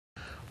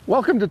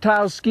Welcome to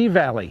Taos Ski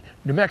Valley,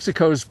 New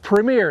Mexico's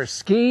premier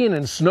skiing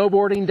and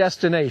snowboarding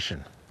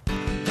destination.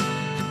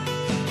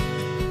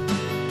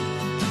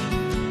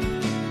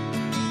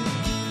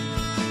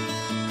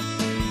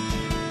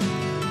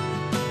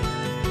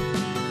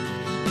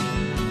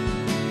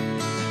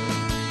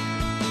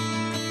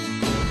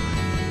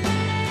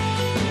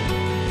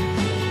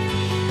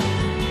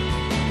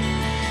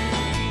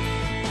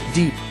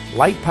 Deep,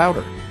 light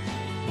powder.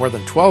 More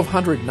than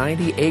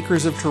 1,290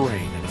 acres of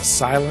terrain in a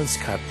silence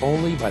cut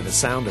only by the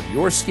sound of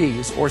your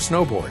skis or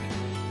snowboard.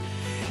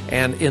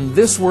 And in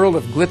this world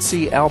of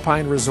glitzy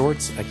alpine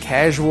resorts, a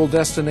casual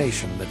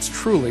destination that's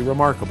truly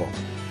remarkable.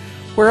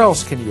 Where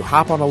else can you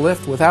hop on a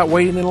lift without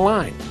waiting in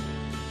line?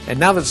 And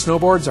now that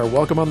snowboards are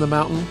welcome on the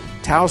mountain,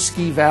 Taos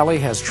Ski Valley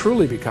has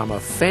truly become a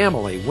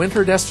family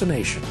winter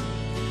destination.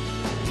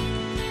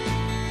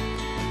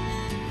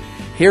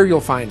 Here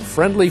you'll find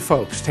friendly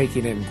folks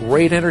taking in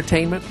great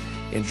entertainment,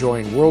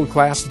 enjoying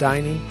world-class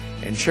dining,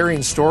 and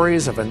sharing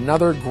stories of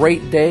another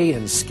great day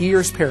in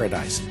skier's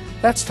paradise.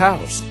 That's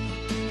Taos.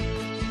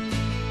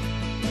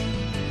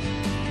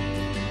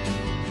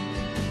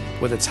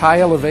 With its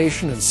high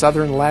elevation and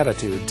southern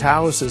latitude,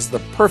 Taos is the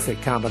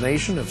perfect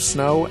combination of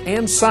snow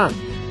and sun.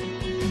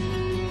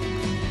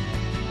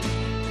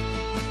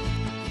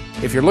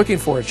 If you're looking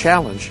for a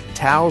challenge,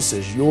 Taos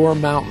is your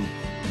mountain.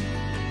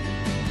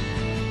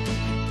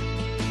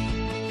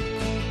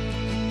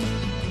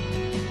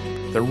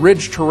 The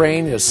ridge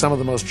terrain is some of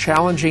the most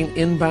challenging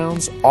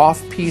inbounds,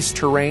 off-piste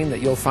terrain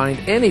that you'll find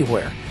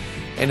anywhere,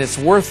 and it's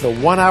worth the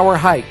 1-hour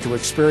hike to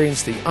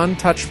experience the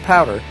untouched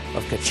powder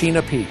of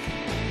Kachina Peak.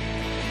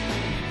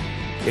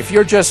 If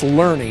you're just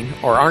learning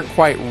or aren't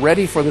quite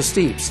ready for the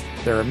steeps,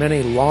 there are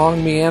many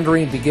long,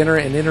 meandering beginner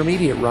and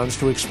intermediate runs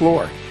to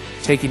explore,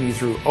 taking you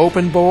through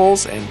open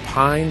bowls and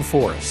pine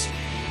forests.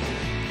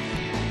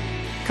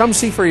 Come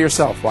see for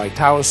yourself why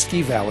Taos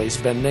Ski Valley's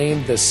been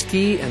named the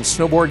ski and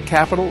snowboard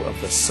capital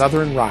of the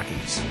Southern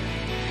Rockies.